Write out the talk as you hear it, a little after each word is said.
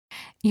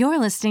You're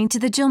listening to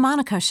The Jill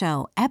Monaco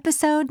Show,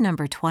 episode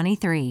number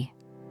 23.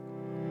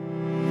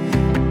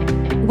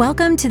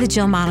 Welcome to The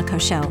Jill Monaco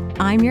Show.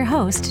 I'm your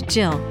host,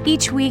 Jill.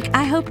 Each week,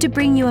 I hope to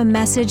bring you a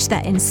message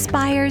that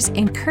inspires,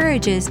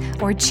 encourages,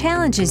 or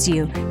challenges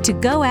you to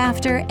go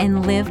after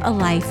and live a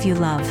life you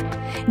love.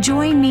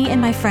 Join me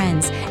and my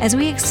friends as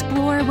we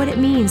explore what it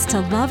means to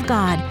love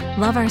God,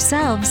 love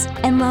ourselves,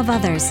 and love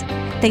others.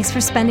 Thanks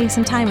for spending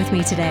some time with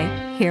me today.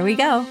 Here we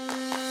go.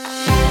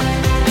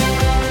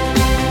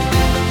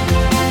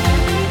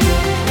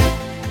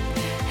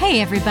 Hey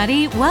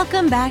everybody,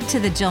 welcome back to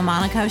the Jill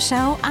Monaco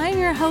Show. I'm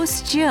your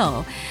host,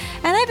 Jill,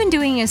 and I've been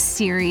doing a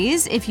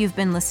series, if you've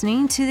been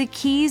listening, to the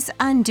keys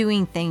on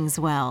doing things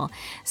well.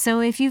 So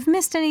if you've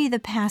missed any of the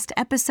past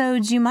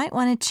episodes, you might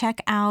want to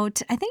check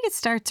out, I think it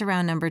starts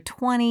around number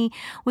 20,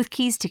 with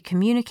keys to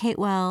communicate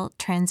well,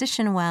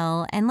 transition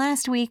well, and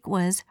last week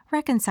was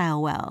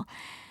reconcile well.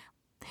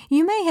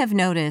 You may have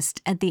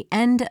noticed at the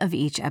end of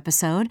each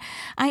episode,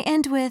 I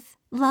end with,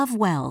 love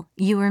well,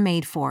 you were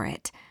made for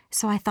it.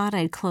 So I thought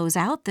I'd close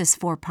out this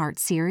 4-part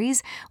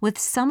series with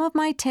some of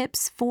my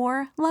tips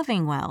for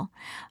loving well.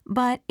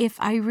 But if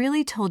I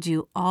really told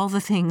you all the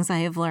things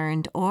I have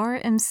learned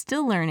or am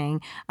still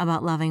learning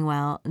about loving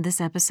well, this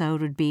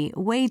episode would be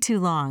way too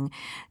long.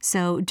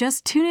 So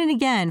just tune in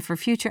again for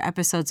future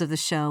episodes of the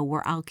show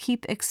where I'll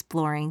keep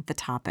exploring the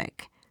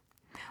topic.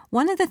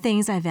 One of the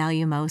things I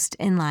value most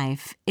in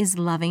life is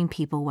loving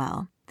people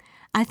well.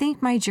 I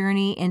think my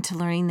journey into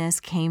learning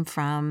this came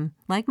from,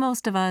 like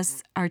most of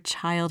us, our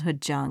childhood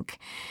junk.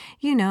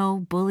 You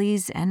know,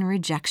 bullies and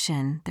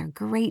rejection. They're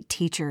great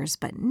teachers,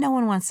 but no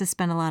one wants to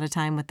spend a lot of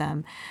time with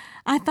them.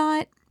 I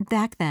thought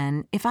back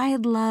then, if I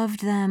had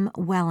loved them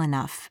well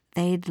enough,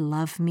 they'd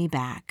love me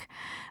back.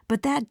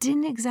 But that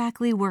didn't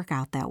exactly work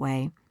out that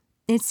way.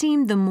 It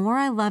seemed the more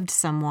I loved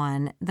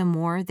someone, the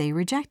more they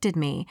rejected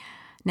me.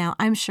 Now,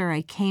 I'm sure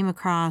I came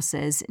across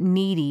as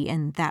needy,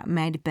 and that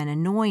might have been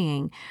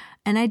annoying,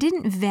 and I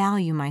didn't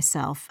value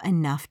myself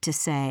enough to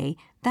say,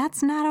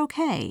 that's not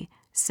okay.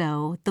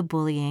 So the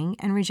bullying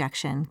and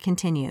rejection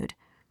continued.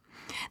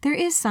 There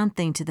is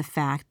something to the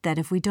fact that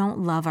if we don't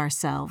love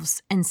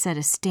ourselves and set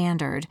a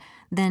standard,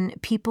 then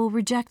people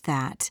reject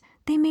that.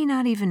 They may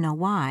not even know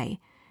why.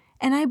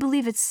 And I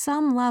believe at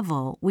some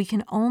level we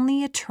can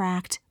only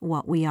attract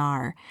what we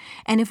are.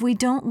 And if we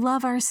don't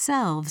love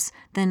ourselves,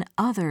 then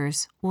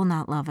others will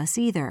not love us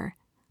either.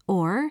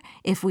 Or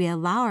if we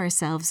allow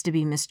ourselves to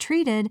be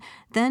mistreated,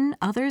 then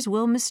others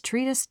will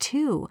mistreat us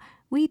too.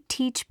 We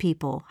teach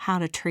people how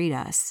to treat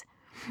us.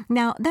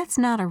 Now, that's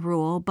not a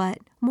rule, but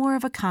more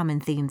of a common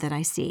theme that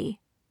I see.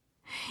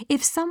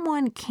 If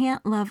someone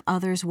can't love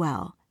others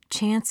well,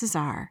 chances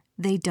are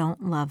they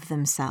don't love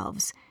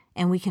themselves.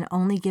 And we can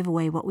only give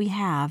away what we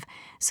have,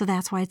 so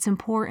that's why it's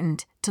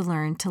important to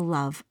learn to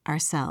love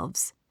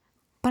ourselves.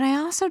 But I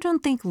also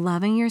don't think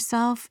loving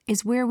yourself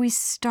is where we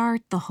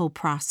start the whole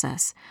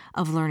process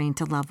of learning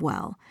to love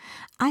well.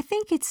 I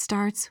think it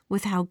starts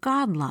with how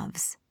God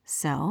loves.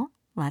 So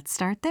let's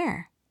start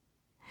there.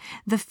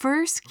 The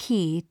first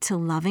key to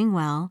loving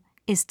well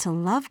is to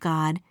love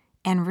God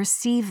and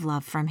receive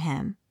love from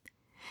Him.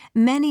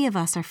 Many of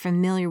us are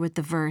familiar with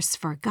the verse,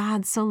 "For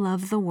God so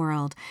loved the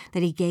world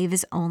that He gave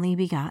His only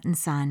begotten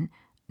Son,"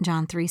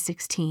 John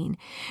 3:16.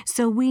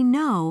 So we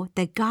know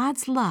that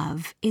God's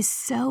love is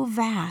so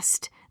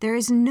vast, there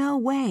is no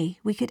way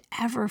we could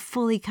ever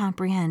fully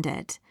comprehend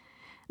it.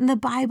 The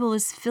Bible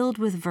is filled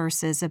with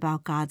verses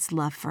about God's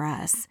love for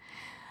us.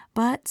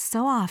 But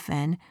so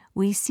often,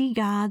 we see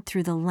God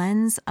through the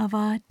lens of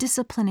a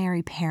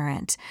disciplinary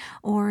parent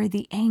or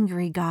the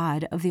angry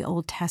God of the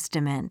Old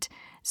Testament.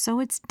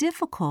 So it's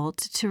difficult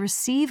to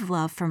receive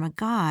love from a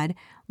God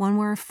when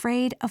we're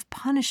afraid of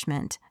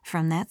punishment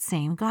from that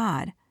same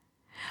God.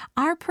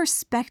 Our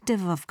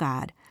perspective of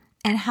God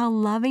and how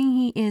loving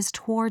He is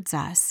towards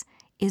us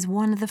is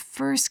one of the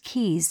first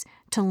keys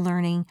to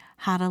learning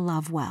how to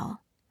love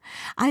well.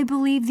 I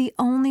believe the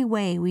only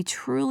way we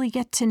truly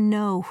get to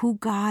know who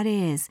God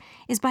is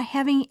by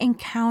having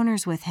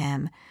encounters with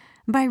Him,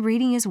 by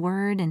reading His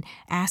Word and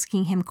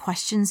asking Him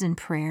questions in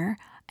prayer,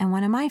 and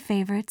one of my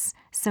favorites,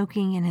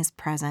 soaking in His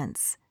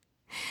presence.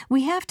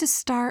 We have to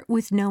start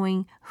with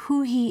knowing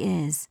who He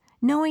is,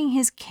 knowing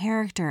His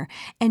character,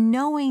 and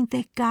knowing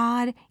that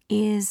God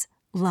is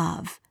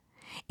love.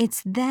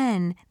 It's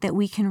then that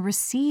we can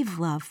receive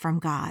love from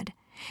God.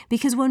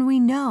 Because when we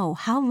know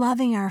how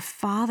loving our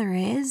Father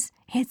is,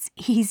 it's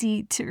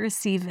easy to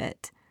receive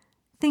it.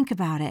 Think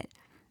about it.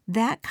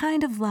 That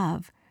kind of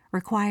love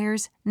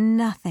requires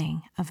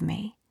nothing of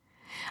me.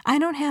 I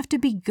don't have to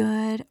be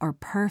good or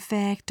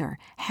perfect or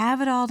have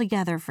it all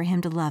together for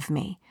Him to love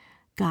me.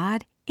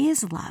 God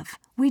is love.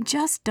 We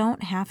just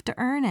don't have to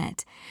earn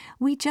it.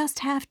 We just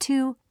have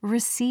to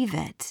receive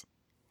it.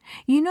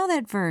 You know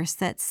that verse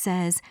that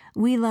says,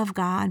 we love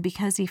God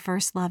because He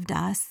first loved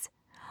us?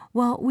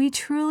 Well, we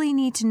truly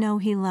need to know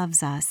He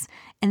loves us,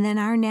 and then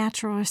our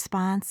natural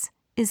response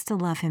is to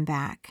love Him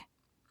back.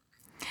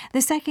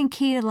 The second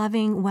key to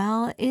loving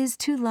well is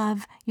to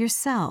love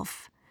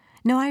yourself.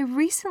 Now, I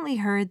recently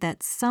heard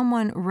that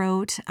someone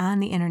wrote on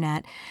the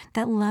internet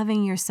that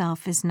loving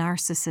yourself is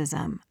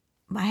narcissism.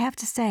 I have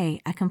to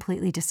say, I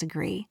completely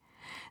disagree.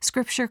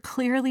 Scripture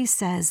clearly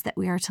says that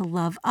we are to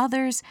love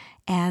others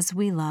as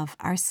we love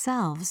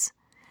ourselves.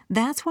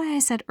 That's why I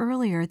said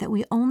earlier that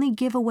we only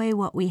give away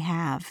what we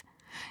have.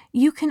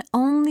 You can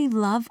only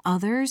love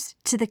others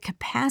to the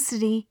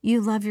capacity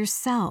you love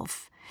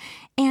yourself.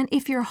 And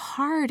if you're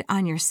hard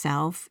on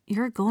yourself,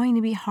 you're going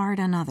to be hard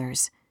on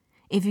others.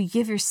 If you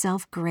give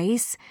yourself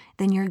grace,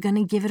 then you're going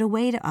to give it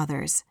away to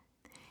others.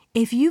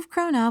 If you've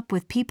grown up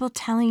with people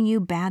telling you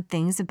bad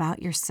things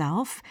about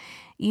yourself,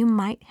 you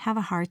might have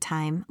a hard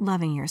time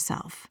loving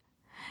yourself.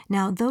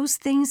 Now, those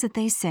things that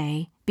they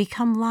say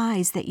become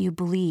lies that you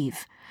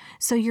believe.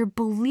 So your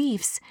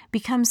beliefs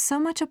become so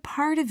much a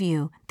part of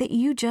you that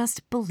you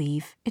just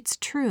believe it's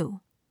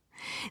true.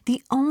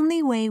 The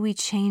only way we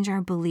change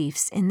our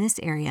beliefs in this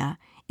area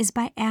is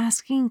by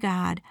asking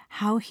God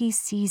how He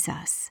sees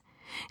us.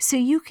 So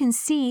you can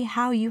see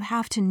how you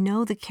have to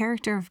know the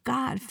character of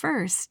God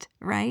first,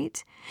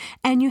 right?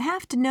 And you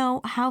have to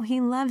know how He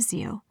loves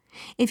you.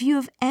 If you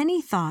have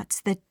any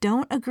thoughts that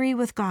don't agree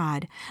with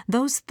God,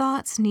 those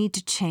thoughts need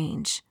to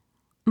change.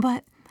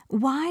 But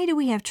why do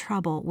we have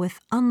trouble with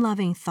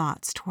unloving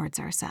thoughts towards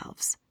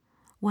ourselves?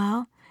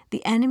 Well,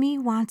 the enemy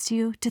wants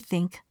you to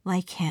think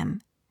like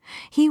him.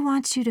 He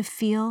wants you to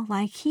feel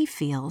like he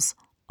feels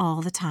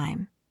all the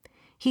time.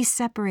 He's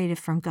separated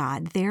from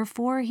God,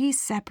 therefore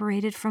he's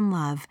separated from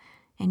love,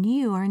 and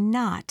you are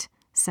not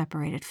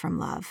separated from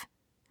love.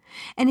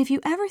 And if you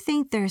ever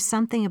think there's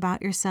something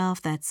about yourself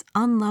that's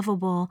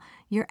unlovable,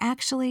 you're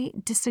actually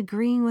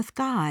disagreeing with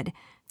God.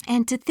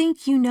 And to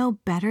think you know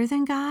better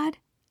than God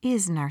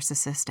is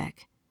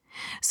narcissistic.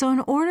 So in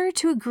order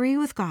to agree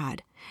with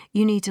God,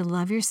 you need to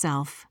love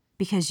yourself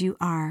because you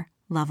are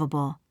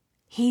lovable.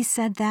 He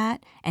said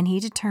that, and He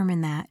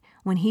determined that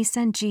when He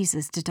sent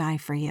Jesus to die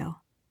for you.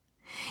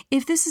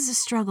 If this is a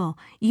struggle,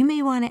 you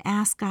may want to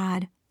ask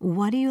God,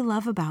 what do you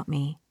love about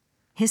me?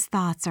 His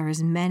thoughts are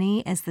as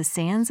many as the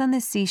sands on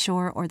the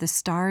seashore or the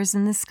stars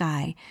in the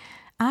sky.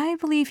 I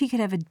believe He could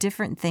have a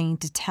different thing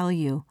to tell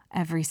you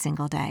every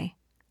single day.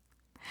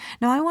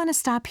 Now, I want to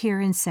stop here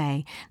and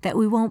say that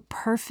we won't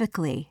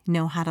perfectly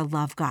know how to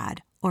love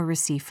God or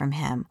receive from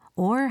Him,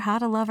 or how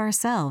to love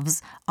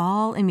ourselves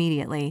all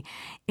immediately.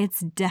 It's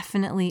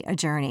definitely a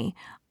journey.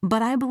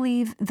 But I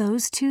believe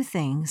those two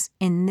things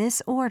in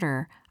this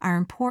order are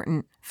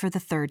important for the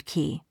third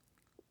key.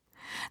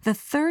 The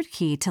third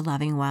key to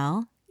loving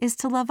well is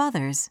to love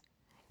others.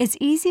 It's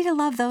easy to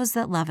love those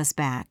that love us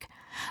back,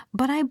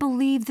 but I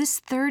believe this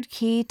third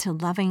key to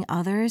loving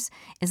others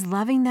is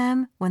loving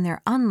them when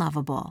they're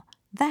unlovable.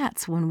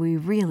 That's when we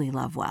really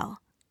love well.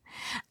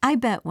 I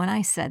bet when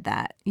I said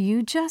that,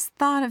 you just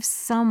thought of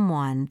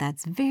someone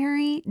that's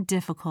very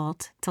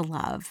difficult to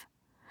love.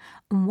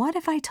 What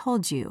if I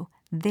told you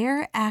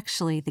they're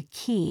actually the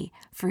key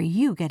for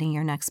you getting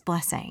your next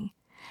blessing?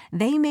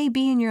 They may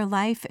be in your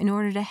life in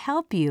order to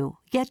help you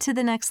get to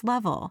the next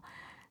level.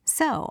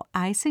 So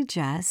I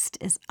suggest,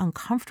 as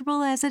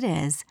uncomfortable as it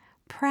is,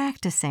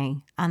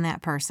 practicing on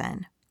that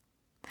person.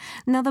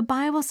 Now, the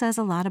Bible says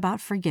a lot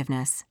about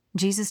forgiveness.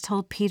 Jesus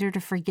told Peter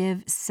to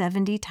forgive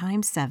 70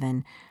 times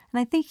 7, and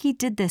I think He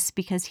did this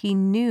because He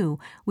knew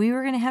we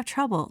were going to have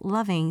trouble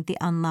loving the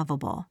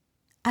unlovable.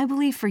 I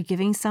believe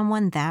forgiving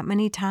someone that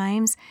many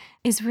times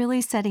is really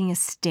setting a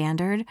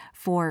standard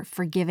for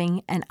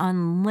forgiving an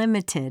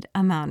unlimited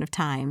amount of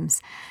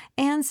times.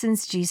 And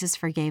since Jesus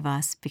forgave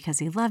us because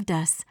He loved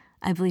us,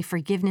 I believe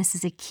forgiveness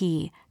is a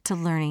key to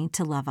learning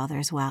to love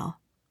others well.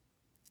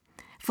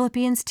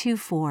 Philippians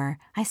 2:4,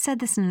 I said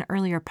this in an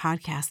earlier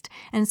podcast,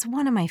 and it's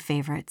one of my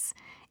favorites.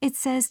 It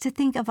says to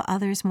think of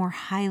others more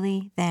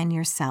highly than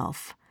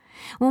yourself.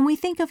 When we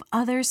think of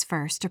others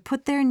first, or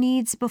put their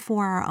needs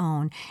before our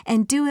own,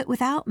 and do it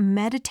without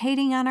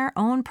meditating on our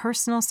own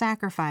personal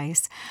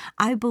sacrifice,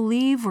 I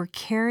believe we're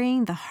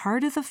carrying the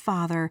heart of the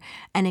Father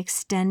and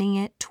extending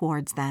it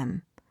towards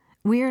them.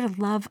 We are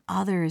to love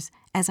others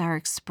as our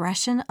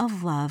expression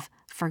of love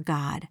for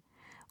God.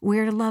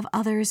 We're to love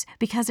others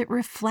because it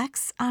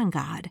reflects on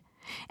God.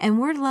 And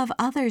we're to love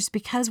others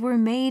because we're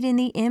made in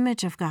the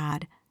image of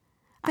God.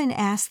 I've been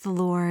asked the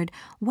Lord,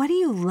 what do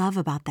you love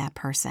about that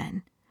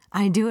person?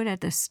 I do it at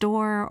the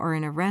store or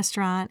in a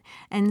restaurant,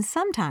 and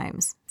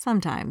sometimes,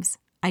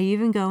 I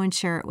even go and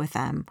share it with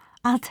them.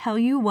 I'll tell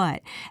you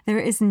what, there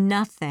is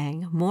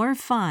nothing more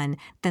fun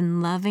than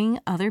loving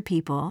other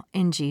people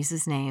in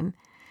Jesus' name.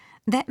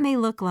 That may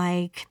look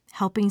like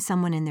helping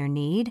someone in their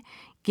need,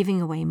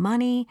 giving away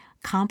money,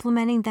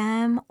 complimenting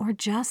them, or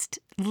just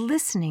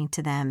listening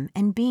to them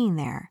and being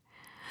there.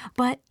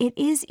 But it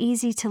is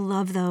easy to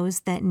love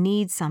those that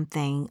need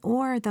something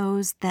or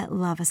those that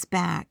love us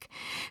back.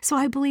 So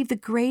I believe the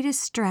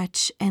greatest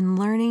stretch in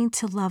learning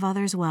to love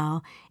others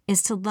well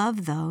is to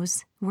love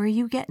those where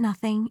you get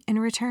nothing in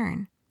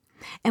return.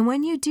 And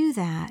when you do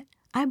that,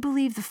 I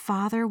believe the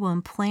Father will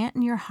implant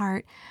in your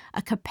heart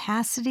a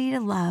capacity to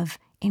love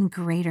in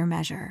greater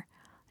measure.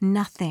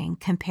 nothing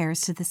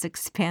compares to this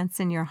expanse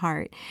in your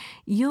heart.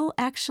 You'll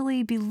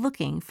actually be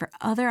looking for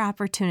other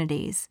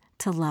opportunities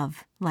to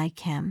love like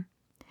Him.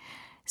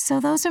 So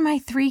those are my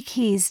 3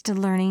 keys to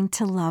learning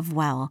to love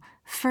well.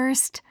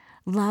 First,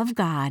 love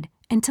God.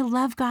 And to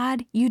love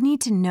God, you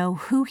need to know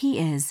who He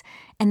is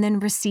and then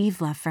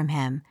receive love from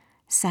Him.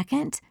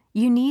 Second,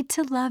 you need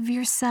to love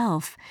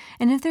yourself.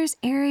 And if there's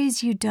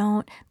areas you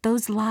don't,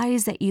 those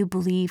lies that you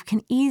believe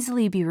can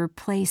easily be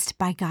replaced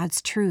by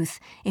God's truth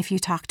if you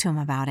talk to Him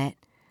about it.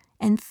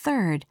 And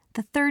third,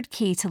 the third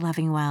key to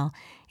loving well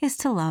is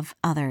to love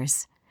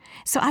others.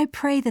 So I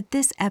pray that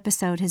this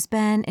episode has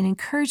been an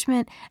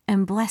encouragement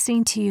and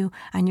blessing to you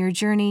on your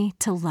journey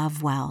to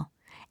love well.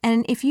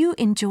 And if you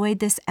enjoyed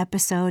this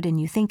episode and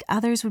you think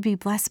others would be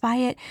blessed by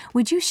it,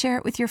 would you share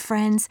it with your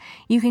friends?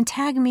 You can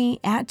tag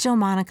me at Jill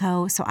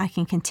Monaco so I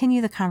can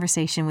continue the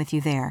conversation with you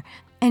there.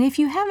 And if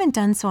you haven't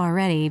done so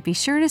already, be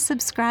sure to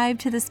subscribe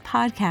to this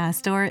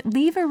podcast or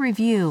leave a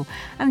review.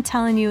 I'm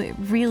telling you, it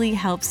really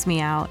helps me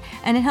out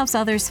and it helps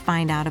others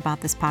find out about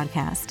this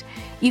podcast.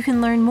 You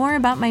can learn more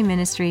about my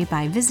ministry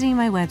by visiting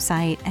my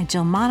website at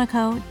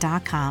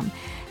jillmonaco.com.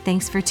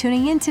 Thanks for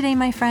tuning in today,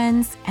 my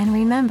friends. And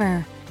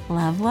remember,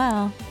 love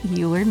well.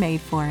 You were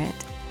made for it.